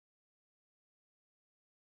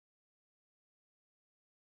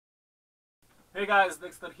Hey guys,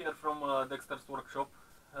 Dexter here from Dexter's Workshop.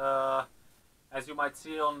 Uh, as you might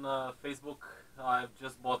see on Facebook, I've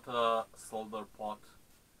just bought a solder pot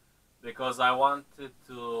because I wanted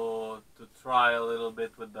to try a little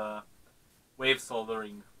bit with the wave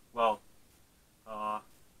soldering. Well, uh,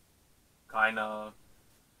 kind of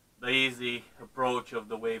the easy approach of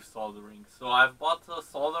the wave soldering. So I've bought a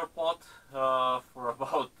solder pot for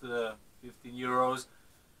about 15 euros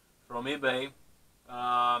from eBay.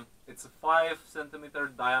 It's a 5 centimeter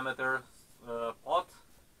diameter pot,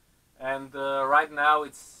 and right now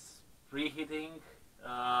it's preheating.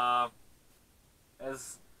 Uh,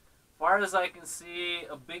 as far as I can see,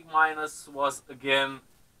 a big minus was again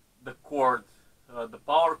the cord, the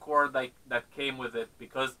power cord that came with it,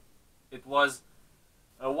 because it was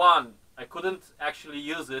one, I couldn't actually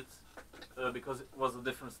use it because it was a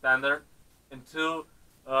different standard, and two,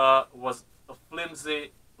 was a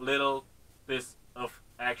flimsy little piece of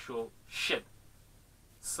actual shit.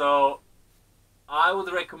 So I would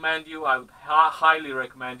highly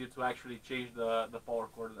recommend you to actually change the power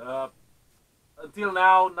cord. Until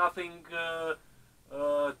now, nothing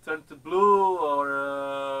turned to blue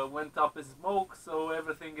or went up in smoke, so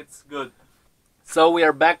everything is good. So we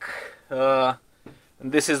are back. And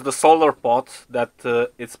this is the solar pot that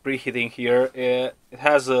it's preheating here. It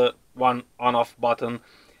has a one on-off button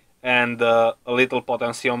and a little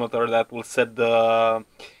potentiometer that will set the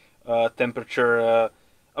temperature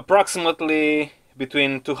approximately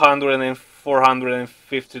between 200 and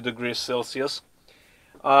 450 degrees Celsius.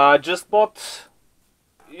 Just bought.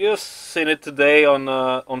 You've seen it today on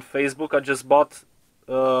Facebook. I just bought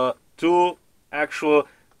two actual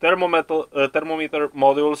thermometer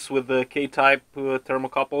modules with the K-type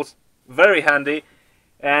thermocouples. Very handy,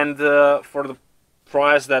 and for the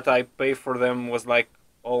price that I pay for them was like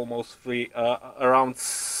almost free, around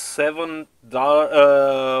 $7,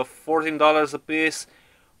 $14 a piece,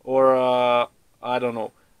 or I don't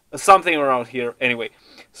know, something around here. Anyway,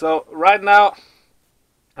 so right now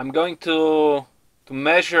I'm going to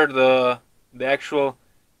measure the actual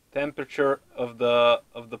temperature of the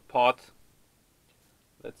pot.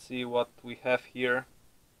 Let's see what we have here.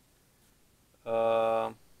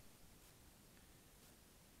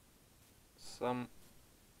 Some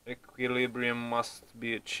equilibrium must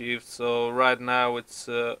be achieved. So right now it's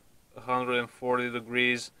 140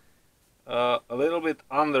 degrees, a little bit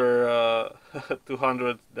under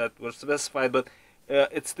 200 that was specified, but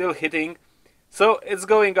it's still hitting. So it's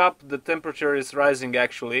going up, the temperature is rising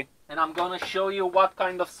actually. And I'm gonna show you what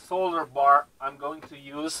kind of solder bar I'm going to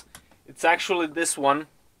use. It's actually this one.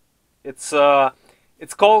 It's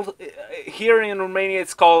called, here in Romania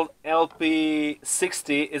it's called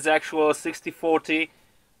LP60. It's actual 6040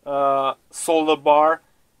 solder bar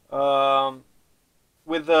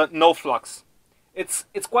with no flux.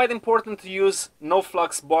 It's quite important to use no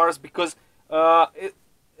flux bars because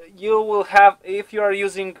you will have, if you are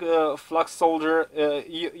using flux solder,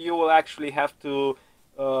 you will actually have to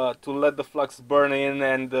let the flux burn in,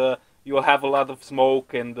 and you will have a lot of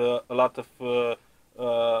smoke and a lot of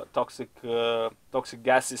toxic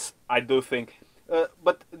gases, I do think.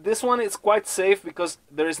 But this one is quite safe because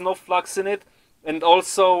there is no flux in it, and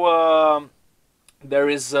also there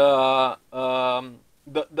is the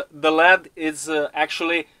lead is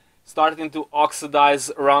actually starting to oxidize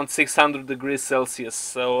around 600 degrees Celsius.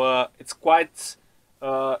 So it's quite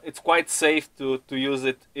safe to use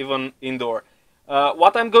it even indoor.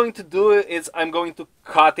 What I'm going to do is I'm going to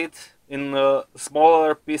cut it in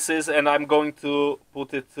smaller pieces, and I'm going to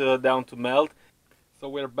put it down to melt. So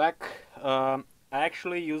we're back. I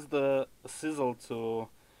actually used the sizzle to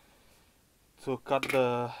cut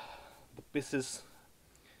the pieces,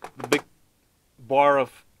 the big bar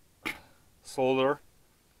of solder,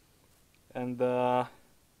 and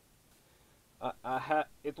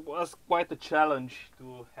it was quite a challenge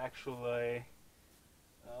to actually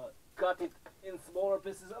cut it in smaller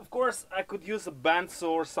pieces. Of course, I could use a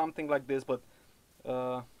bandsaw or something like this, but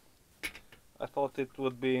uh, I thought it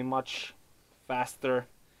would be much faster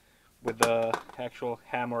with the actual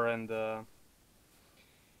hammer and the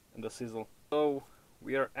sizzle. So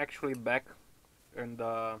we are actually back, and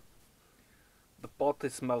the pot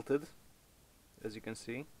is melted, as you can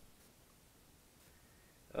see.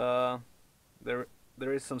 Uh, there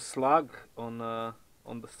is some slug on the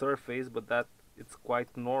surface, but that it's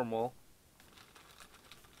quite normal.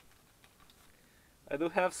 I do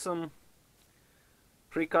have some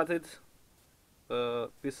pre-cutted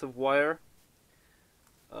piece of wire.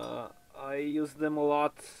 I use them a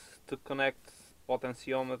lot to connect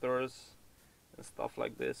potentiometers and stuff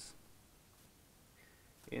like this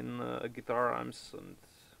in guitar amps, and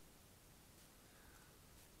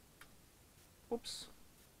Oops.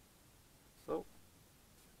 So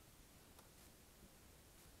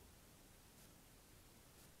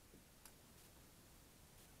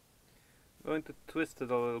going to twist it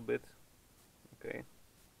a little bit. Okay.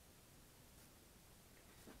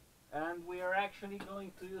 And we are actually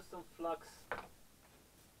going to use some flux.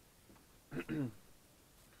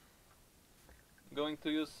 Going to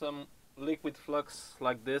use some liquid flux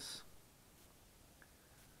like this.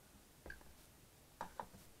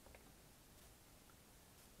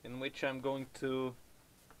 In which I'm going to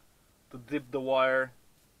dip the wire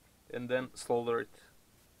and then solder it.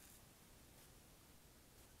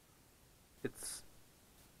 It's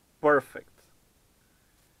perfect.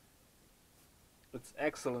 It's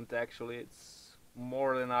excellent actually. It's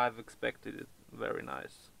more than I've expected it. Very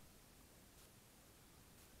nice.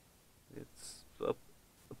 It's a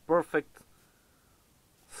perfect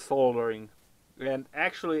soldering. And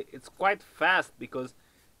actually it's quite fast because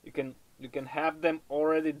you can have them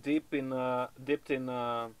already dipped in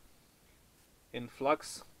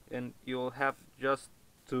flux, and you'll have just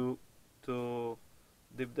to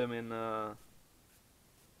dip them in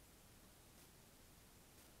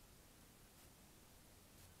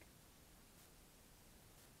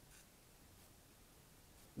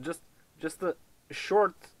just a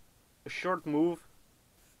short move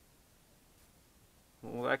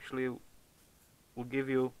will give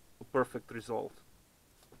you a perfect result.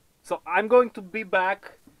 So I'm going to be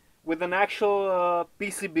back with an actual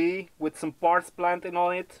PCB with some parts planted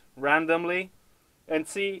on it randomly and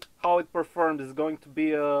see how it performs. It's going to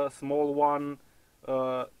be a small one,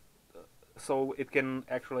 so it can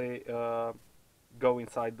actually go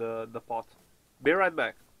inside the pot. Be right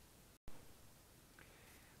back.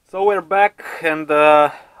 So we're back, and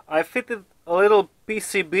I fitted a little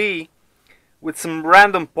PCB with some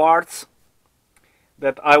random parts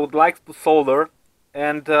that I would like to solder,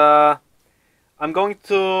 and I'm going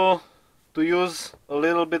to use a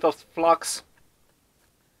little bit of flux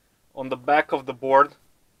on the back of the board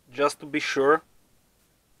just to be sure.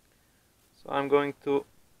 So I'm going to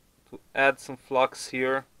add some flux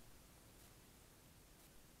here,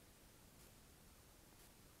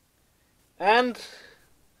 and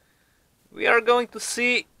we are going to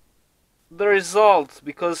see the results,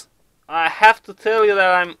 because I have to tell you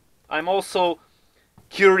that I'm also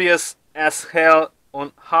curious as hell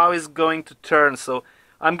on how it's going to turn. So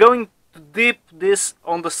I'm going to dip this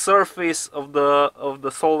on the surface of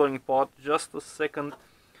the soldering pot. Just a second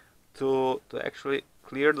to actually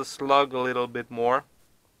clear the slug a little bit more,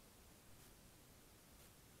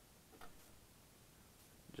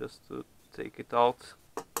 just to take it out.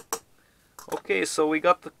 Okay, so we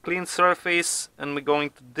got the clean surface, and we're going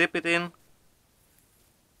to dip it in,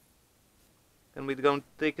 and we're going to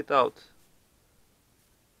take it out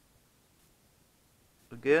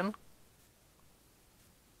again.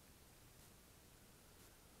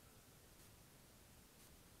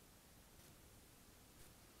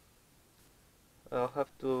 I'll have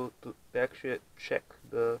to actually check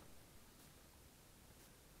the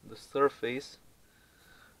surface.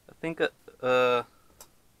 I think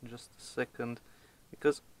just a second,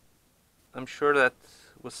 because I'm sure that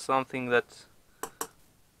was something that,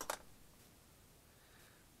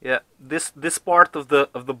 yeah, this part of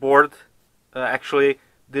the board actually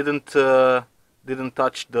didn't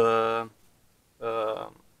touch the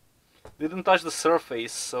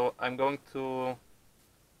surface. So I'm going to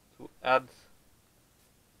add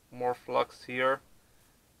more flux here,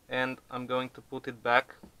 and I'm going to put it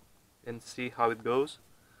back and see how it goes.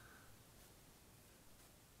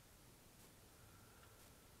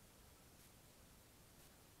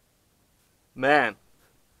 Man,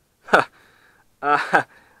 I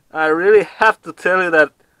really have to tell you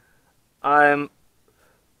that I'm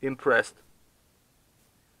impressed.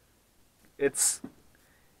 It's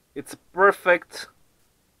a perfect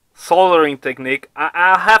soldering technique.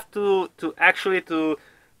 I have to actually to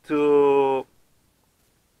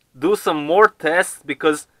do some more tests,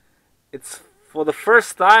 because it's for the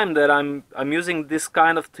first time that I'm using this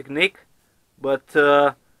kind of technique. But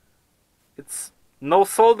it's no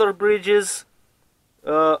solder bridges.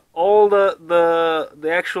 All the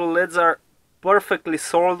actual leads are perfectly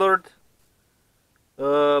soldered.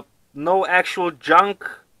 No actual junk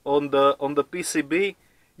on the PCB.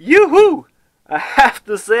 Yoo-hoo! I have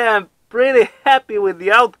to say I'm pretty happy with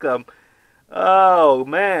the outcome. Oh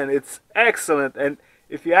man, it's excellent. And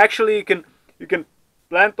if you actually you can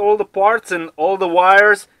plant all the parts and all the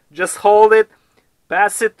wires, just hold it,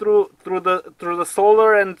 pass it through the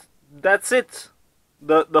solder, and that's it.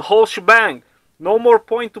 The whole shebang. No more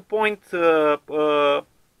point to point no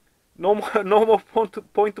more point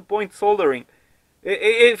to point soldering.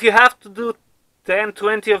 If you have to do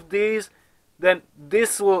 10-20 of these, then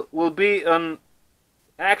this will be an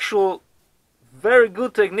actual very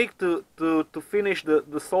good technique to finish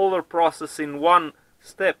the solder process in one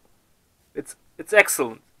step. It's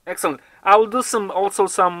excellent, excellent. I will do also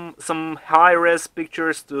some high-res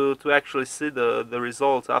pictures to actually see the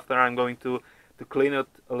results after I'm going to clean it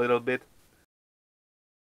a little bit.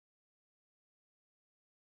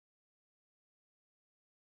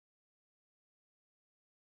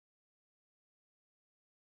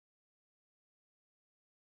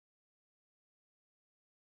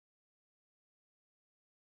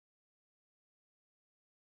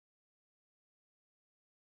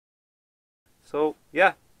 So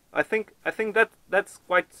yeah, I think that's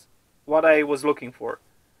quite what I was looking for.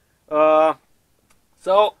 So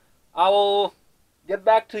I will get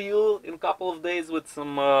back to you in a couple of days with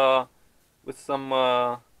some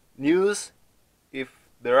news, if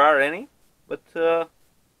there are any. But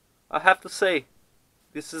I have to say,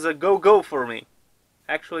 this is a go for me.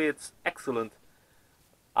 Actually, it's excellent.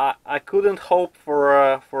 I couldn't hope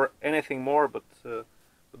for anything more, but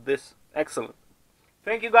this excellent.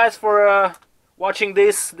 Thank you guys for watching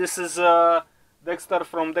this. This is Dexter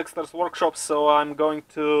from Dexter's Workshop. So I'm going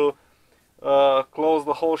to close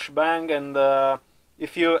the whole shebang, and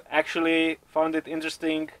if you actually found it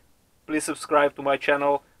interesting, please subscribe to my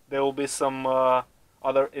channel. There will be some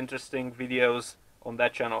other interesting videos on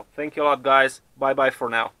that channel. Thank you a lot, guys. Bye bye for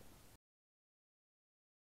now.